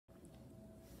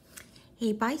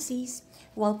Hey Pisces,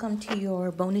 welcome to your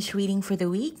bonus reading for the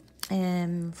week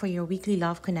for your weekly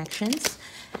love connections.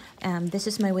 This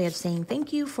is my way of saying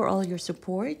thank you for all your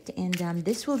support, and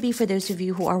this will be for those of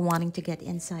you who are wanting to get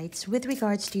insights with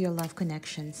regards to your love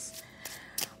connections.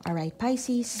 All right,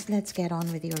 Pisces, let's get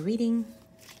on with your reading.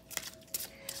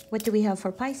 What do we have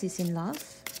for Pisces in love?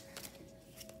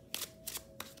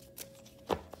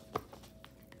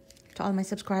 To all my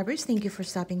subscribers, thank you for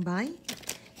stopping by.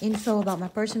 Info about my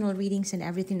personal readings and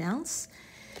everything else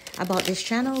about this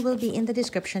channel will be in the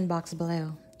description box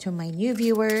below. To my new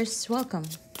viewers, welcome.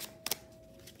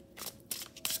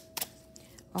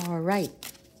 All right,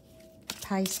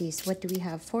 Pisces, what do we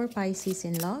have for Pisces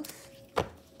in love?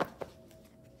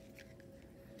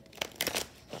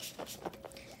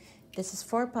 This is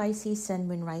for Pisces, Sun,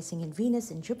 Moon, Rising, and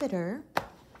Venus, and Jupiter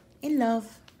in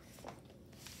love.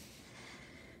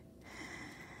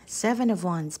 Seven of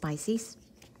Wands, Pisces.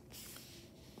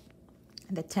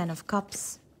 The Ten of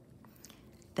Cups,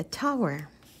 the Tower,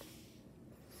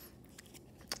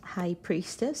 High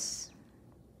Priestess,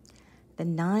 the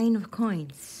Nine of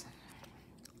Coins,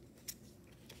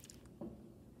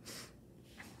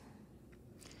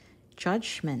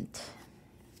 Judgment,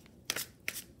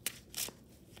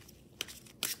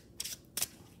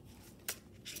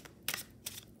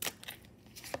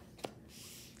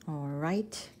 all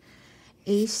right,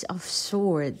 Ace of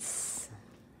Swords,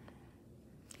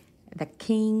 the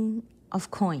King of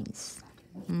Coins.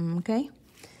 Okay,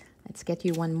 let's get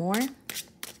you one more.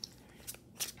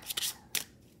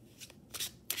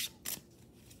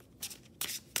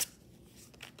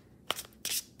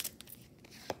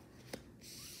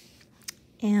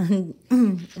 And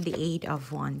the Eight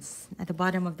of Wands. At the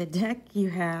bottom of the deck, you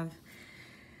have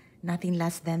nothing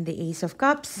less than the Ace of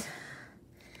Cups.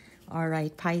 All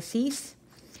right, Pisces.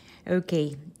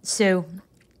 Okay, so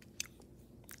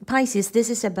Pisces,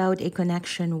 this is about a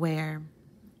connection where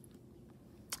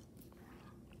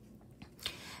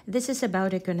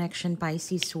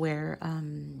Pisces, where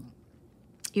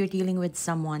you're dealing with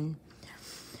someone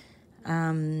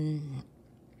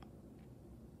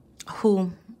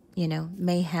who, you know,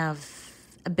 may have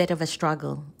a bit of a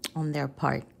struggle on their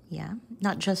part. Yeah,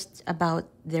 not just about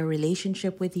their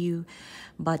relationship with you,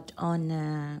 but on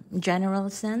a general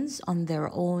sense, on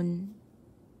their own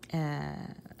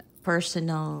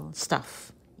personal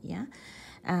stuff. Yeah,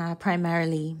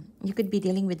 primarily you could be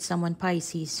dealing with someone,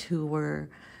 Pisces, who were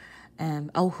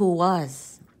who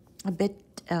was a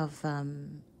bit of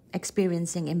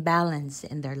experiencing imbalance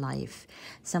in their life.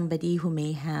 Somebody who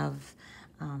may have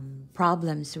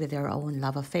problems with their own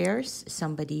love affairs,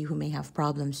 somebody who may have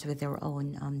problems with their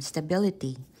own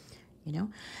stability, you know,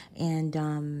 and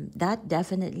that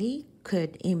definitely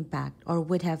could impact or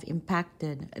would have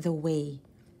impacted the way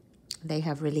they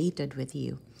have related with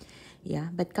you. Yeah,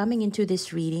 but coming into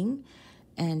this reading,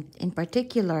 and in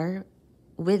particular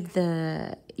with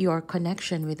your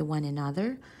connection with one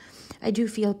another, I do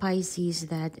feel, Pisces,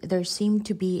 that there seemed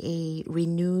to be a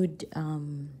renewed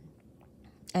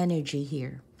energy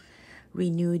here.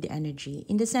 Renewed energy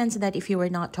in the sense that if you were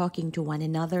not talking to one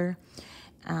another,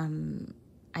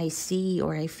 I see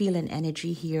or I feel an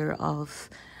energy here of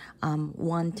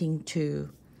wanting to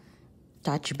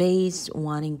touch base,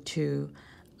 wanting to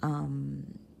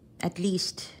at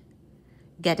least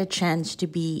get a chance to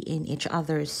be in each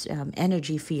other's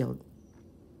energy field.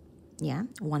 Yeah,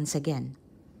 once again,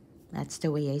 that's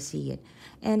the way I see it.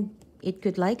 And it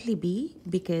could likely be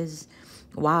because,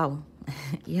 wow,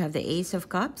 you have the Ace of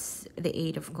Cups, the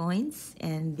Eight of Coins,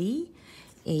 and the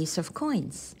Ace of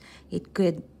Coins. It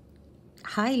could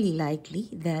highly likely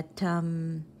that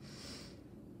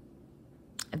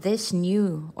this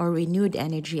new or renewed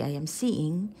energy I am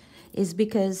seeing is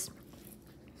because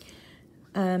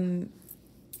there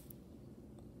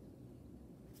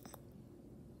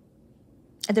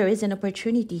is an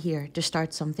opportunity here to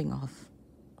start something off.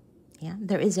 Yeah,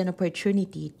 there is an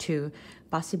opportunity to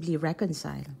possibly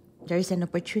reconcile. There is an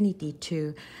opportunity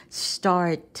to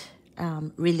start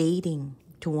relating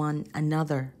to one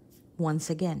another once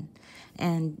again.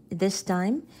 And this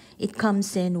time, it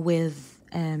comes in with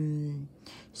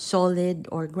solid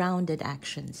or grounded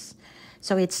actions.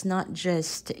 So it's not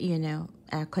just, you know,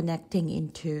 connecting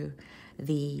into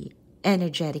the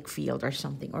energetic field or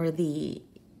something, or the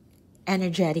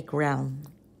energetic realm.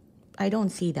 I don't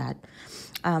see that.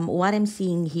 What I'm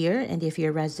seeing here, and if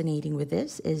you're resonating with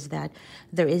this, is that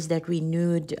there is that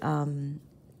renewed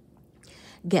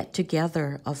get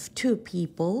together of two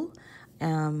people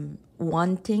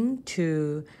wanting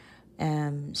to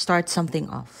start something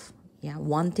off. Yeah,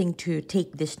 wanting to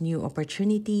take this new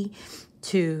opportunity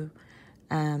to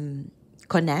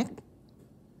connect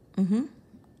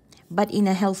but in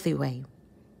a healthy way.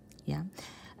 Yeah.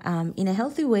 In a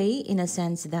healthy way, in a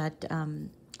sense that,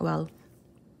 well,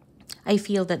 I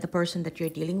feel that the person that you're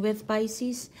dealing with,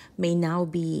 Pisces, may now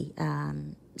be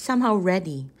somehow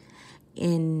ready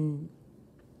emotionally,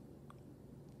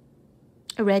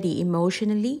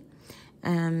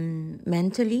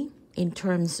 mentally, in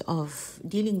terms of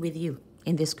dealing with you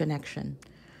in this connection.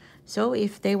 So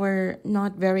if they were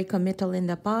not very committal in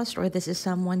the past, or this is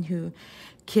someone who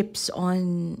keeps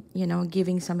on,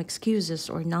 giving some excuses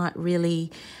or not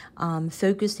really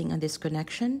focusing on this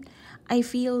connection, I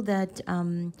feel that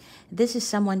this is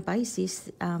someone,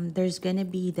 Pisces, there's going to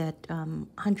be that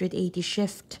 180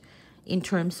 shift in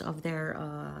terms of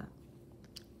their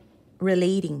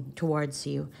relating towards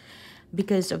you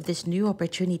because of this new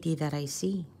opportunity that I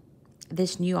see.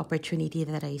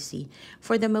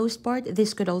 For the most part,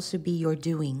 this could also be your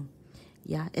doing.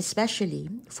 Yeah, especially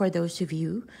for those of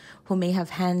you who may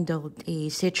have handled a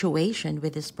situation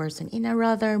with this person in a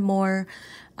rather more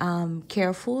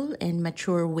careful and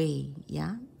mature way.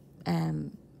 Yeah.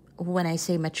 When I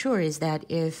say mature is that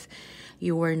if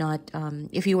you were not,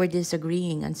 if you were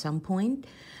disagreeing at some point,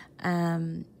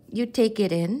 you take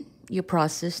it in, you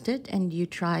processed it, and you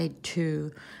tried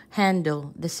to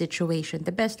handle the situation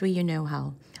the best way you know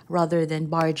how, rather than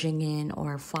barging in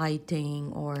or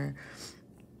fighting or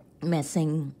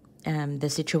messing the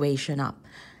situation up.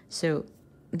 So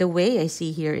the way I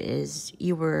see here is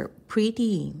you were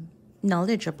pretty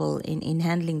knowledgeable in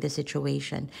handling the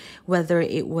situation, whether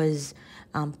it was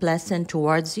pleasant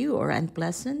towards you or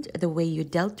unpleasant. The way you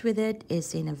dealt with it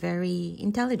is in a very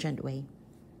intelligent way.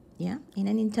 Yeah, in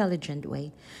an intelligent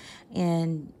way.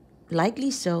 And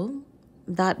likely so,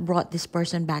 that brought this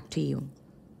person back to you.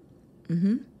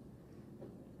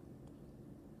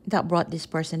 That brought this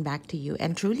person back to you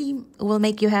and truly will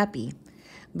make you happy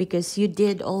because you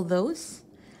did all those.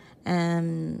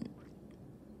 You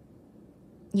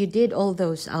did all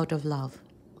those out of love.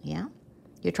 Yeah.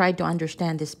 You tried to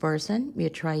understand this person. You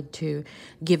tried to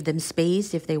give them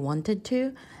space if they wanted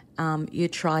to. You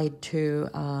tried to,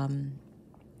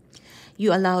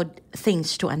 you allowed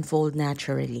things to unfold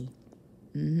naturally.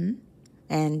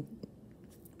 And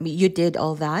you did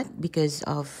all that because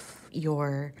of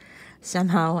your,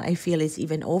 somehow I feel it's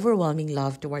even overwhelming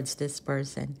love towards this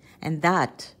person. And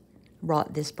that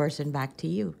brought this person back to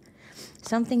you.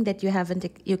 Something that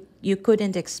you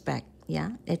couldn't expect.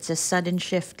 Yeah, it's a sudden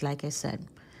shift, like I said.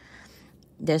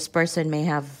 This person may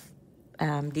have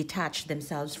detached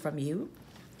themselves from you.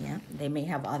 Yeah, they may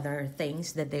have other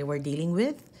things that they were dealing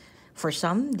with. For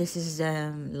some, this is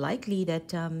likely that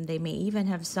they may even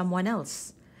have someone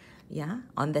else, yeah,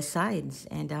 on the sides,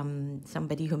 and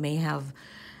somebody who may have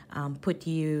put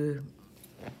you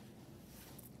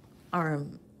or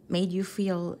made you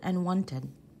feel unwanted,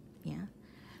 yeah.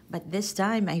 But this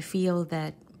time, I feel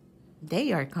that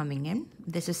they are coming in.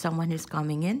 This is someone who's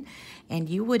coming in, and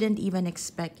you wouldn't even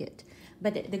expect it.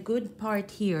 But the good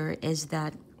part here is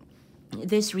that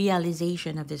this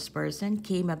realization of this person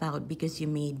came about because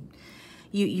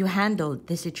you handled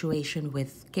the situation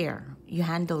with care. You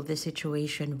handled the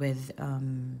situation with,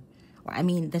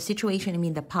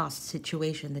 the past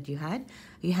situation that you had,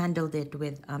 you handled it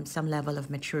with some level of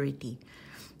maturity.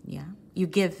 Yeah, you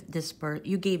gave this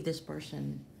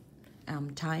person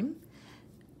time,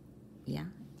 yeah,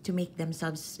 to make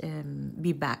themselves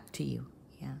be back to you.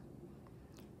 Yeah,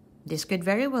 this could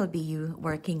very well be you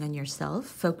working on yourself,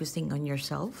 focusing on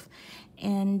yourself,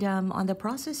 and on the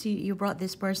process you brought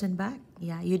this person back.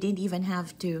 Yeah, you didn't even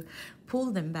have to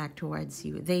pull them back towards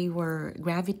you. They were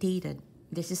gravitated.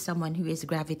 This is someone who is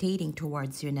gravitating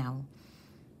towards you now.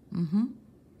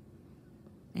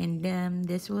 And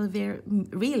this will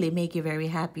really make you very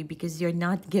happy because you're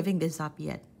not giving this up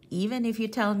yet. Even if you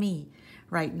tell me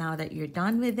right now that you're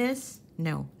done with this,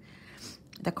 no.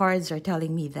 The cards are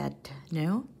telling me that,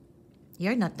 no,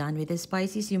 you're not done with this,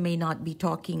 Pisces. You may not be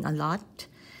talking a lot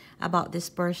about this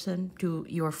person to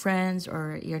your friends,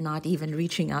 or you're not even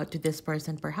reaching out to this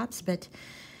person perhaps, but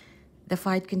the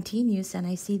fight continues, and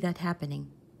I see that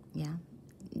happening. Yeah.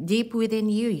 Deep within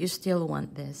you, you still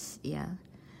want this. Yeah.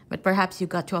 But perhaps you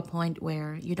got to a point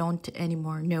where you don't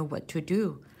anymore know what to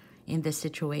do in this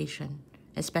situation,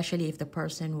 especially if the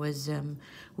person was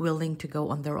willing to go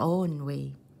on their own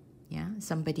way. Yeah,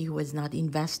 somebody who was not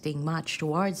investing much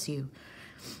towards you.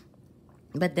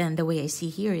 But then the way I see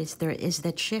here is there is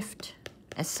that shift,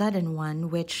 a sudden one,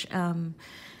 which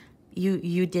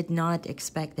you did not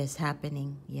expect this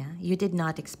happening. Yeah, you did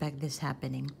not expect this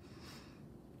happening.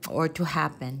 Or to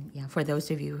happen. Yeah, for those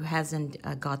of you who hasn't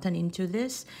gotten into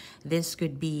this, this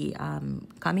could be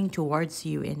coming towards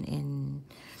you in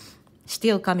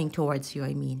still coming towards you,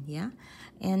 I mean, yeah?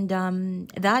 And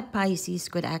that Pisces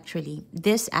could actually,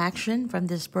 this action from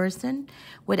this person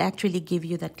would actually give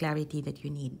you that clarity that you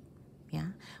need, yeah?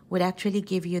 Would actually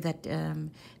give you that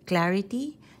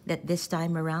clarity that this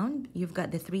time around, you've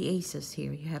got the 3 aces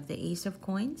here. You have the Ace of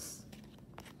Coins,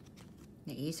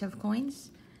 the Ace of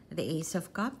Coins, the Ace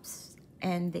of Cups,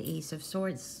 and the Ace of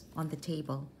Swords on the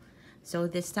table. So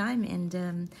this time,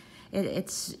 and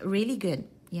it's really good.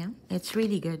 Yeah, it's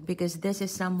really good because this is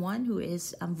someone who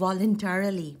is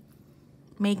voluntarily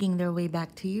making their way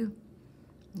back to you.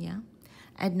 Yeah,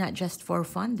 and not just for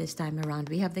fun this time around.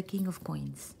 We have the King of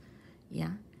Coins.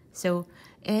 Yeah, so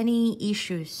any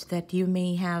issues that you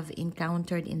may have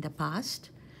encountered in the past,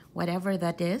 whatever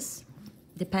that is,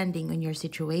 depending on your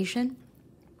situation,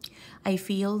 I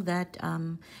feel that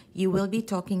you will be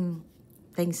talking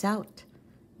things out,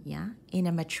 yeah, in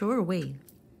a mature way.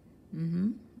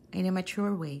 In a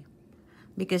mature way,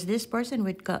 because this person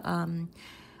would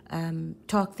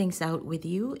talk things out with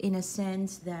you in a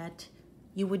sense that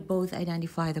you would both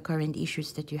identify the current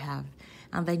issues that you have,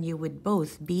 and then you would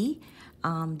both be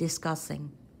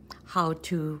discussing how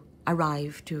to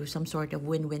arrive to some sort of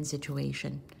win-win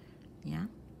situation. Yeah,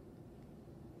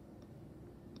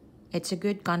 it's a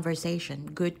good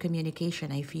conversation, good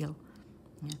communication, I feel,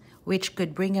 yeah, which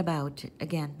could bring about,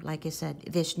 again, like I said,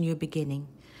 this new beginning.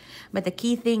 But the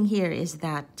key thing here is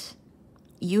that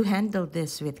you handle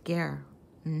this with care.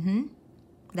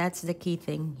 That's the key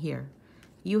thing here.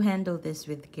 You handle this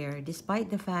with care,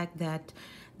 despite the fact that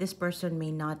this person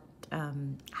may not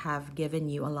have given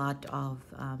you a lot of,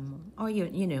 or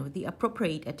you know, the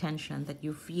appropriate attention that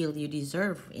you feel you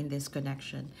deserve in this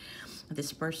connection.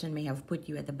 This person may have put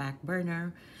you at the back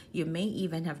burner. You may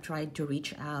even have tried to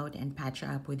reach out and patch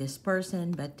up with this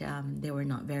person, but they were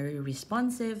not very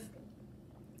responsive.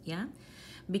 Yeah,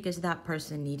 because that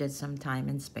person needed some time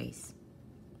and space.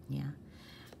 Yeah,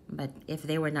 but if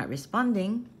they were not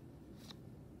responding,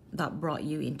 that brought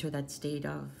you into that state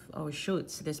of, oh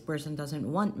shoots, this person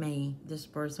doesn't want me, this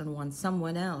person wants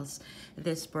someone else,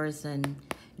 this person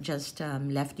just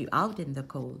left you out in the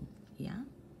cold. Yeah,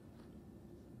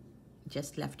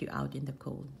 just left you out in the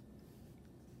cold.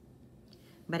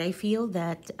 But I feel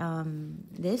that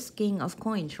this King of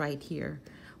Coins right here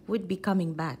would be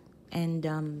coming back,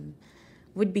 and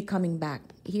would be coming back.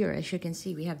 Here, as you can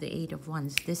see, we have the 8 of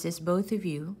Wands. This is both of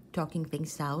you talking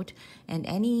things out, and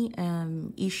any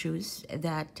issues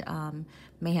that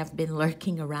may have been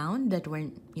lurking around that were,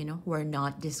 you know, were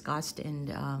not discussed, and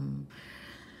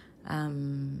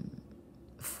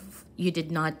you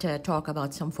did not talk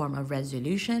about some form of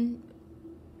resolution.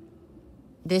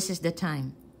 This is the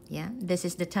time. Yeah, this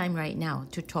is the time right now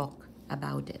to talk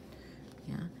about it.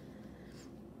 Yeah,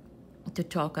 to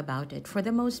talk about it. For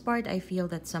the most part, I feel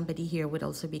that somebody here would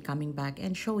also be coming back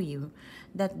and show you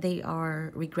that they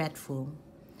are regretful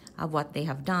of what they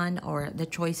have done or the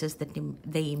choices that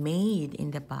they made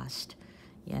in the past.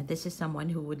 Yeah, this is someone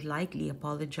who would likely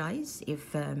apologize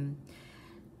if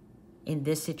in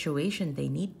this situation they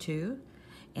need to.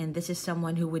 And this is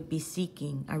someone who would be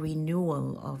seeking a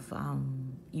renewal of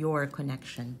your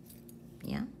connection.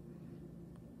 Yeah,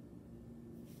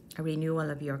 a renewal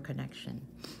of your connection.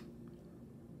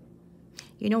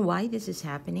 You know why this is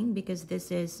happening? Because this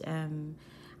is,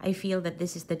 I feel that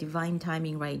this is the divine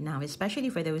timing right now, especially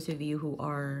for those of you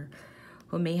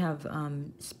who may have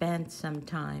spent some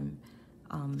time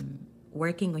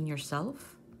working on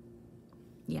yourself.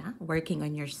 Yeah, working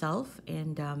on yourself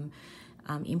and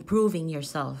improving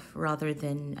yourself rather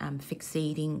than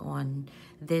fixating on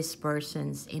this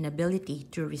person's inability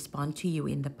to respond to you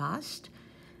in the past.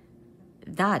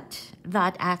 That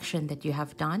action that you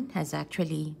have done has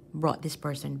actually brought this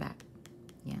person back.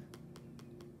 Yeah.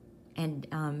 And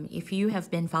if you have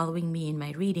been following me in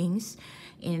my readings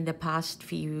in the past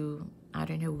few, I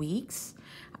don't know, weeks,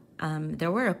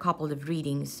 there were a couple of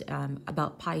readings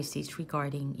about Pisces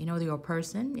regarding, you know, your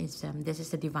person is this is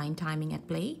the divine timing at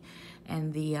play,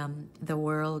 and the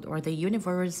world or the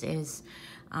universe is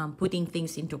putting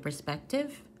things into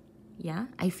perspective. Yeah,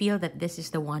 I feel that this is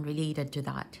the one related to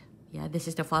that. Yeah, this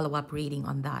is the follow-up reading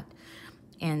on that.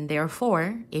 And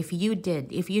therefore, if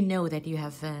you know that you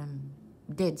have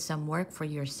did some work for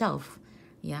yourself,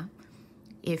 yeah,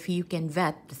 if you can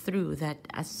vet through that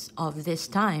as of this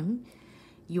time,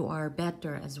 you are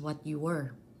better as what you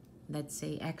were, let's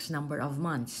say X number of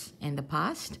months in the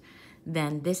past,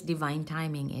 then this divine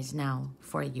timing is now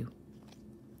for you.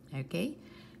 Okay?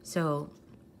 So,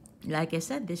 like I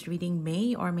said, this reading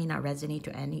may or may not resonate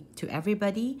to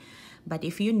everybody, but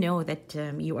if you know that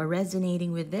you are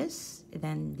resonating with this,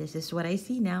 then this is what I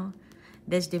see now.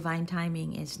 This divine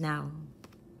timing is now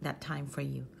that time for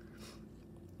you.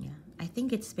 I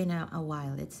think it's been a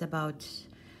while. It's about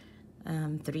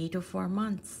 3 to 4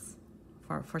 months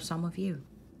for some of you.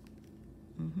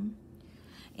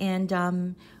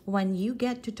 And when you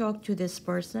get to talk to this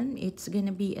person, it's going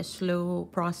to be a slow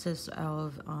process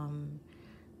of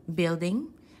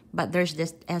building, but there's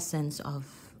this essence of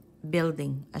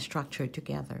building a structure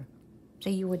together. So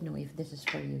you would know if this is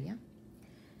for you, yeah?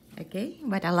 Okay,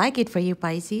 but I like it for you,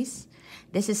 Pisces.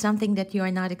 This is something that you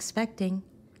are not expecting,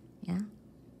 yeah?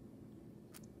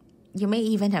 You may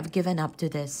even have given up to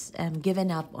this,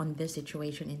 given up on this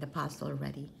situation in the past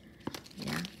already.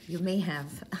 Yeah, you may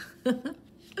have.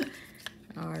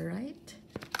 All right.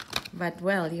 But,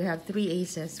 well, you have 3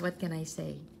 aces. What can I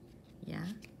say? Yeah.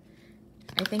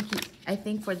 I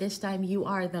think for this time, you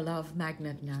are the love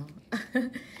magnet now.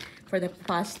 For the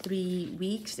past 3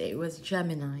 weeks, it was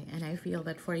Gemini. And I feel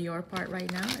that for your part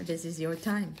right now, this is your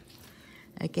time.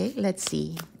 Okay, let's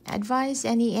see. Advice,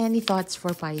 any thoughts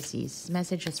for Pisces?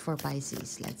 Messages for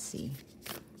Pisces. Let's see.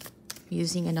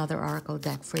 Using another oracle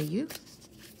deck for you.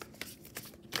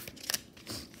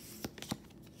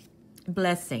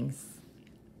 Blessings.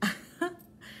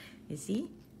 You see?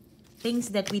 Things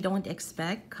that we don't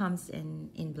expect comes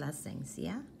in blessings,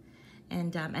 yeah?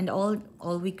 And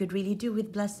all we could really do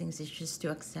with blessings is just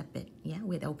to accept it, yeah,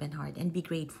 with open heart and be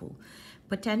grateful.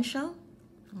 Potential,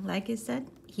 like I said,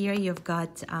 here you've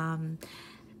got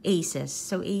aces.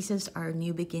 So aces are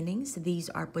new beginnings. These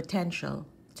are potential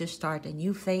to start a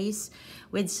new phase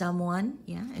with someone,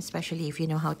 yeah, especially if you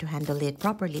know how to handle it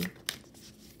properly.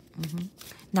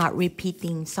 Not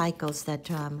repeating cycles that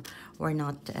were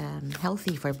not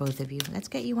healthy for both of you. Let's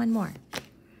get you one more.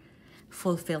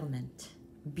 Fulfillment.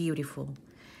 Beautiful.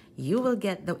 You will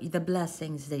get the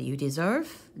blessings that you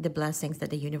deserve, the blessings that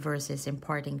the universe is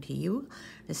imparting to you,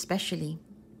 especially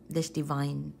this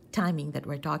divine timing that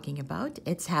we're talking about.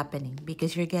 It's happening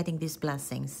because you're getting these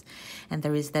blessings, and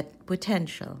there is that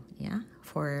potential, yeah,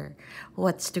 for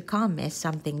what's to come is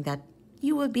something that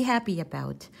you will be happy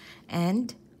about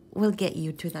and will get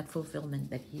you to that fulfillment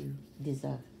that you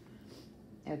deserve.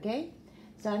 Okay,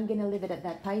 so I'm gonna leave it at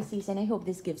that, Pisces, and I hope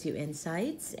this gives you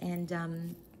insights. And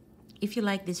if you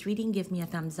like this reading, give me a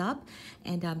thumbs up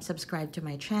and subscribe to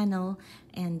my channel.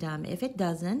 And if it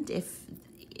doesn't,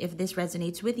 if this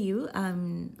resonates with you,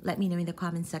 let me know in the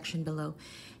comment section below.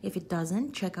 If it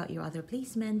doesn't, check out your other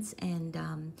placements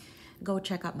and go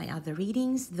check out my other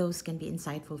readings. Those can be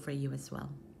insightful for you as well.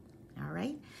 All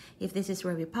right. If this is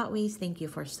where we part ways, thank you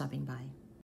for stopping by.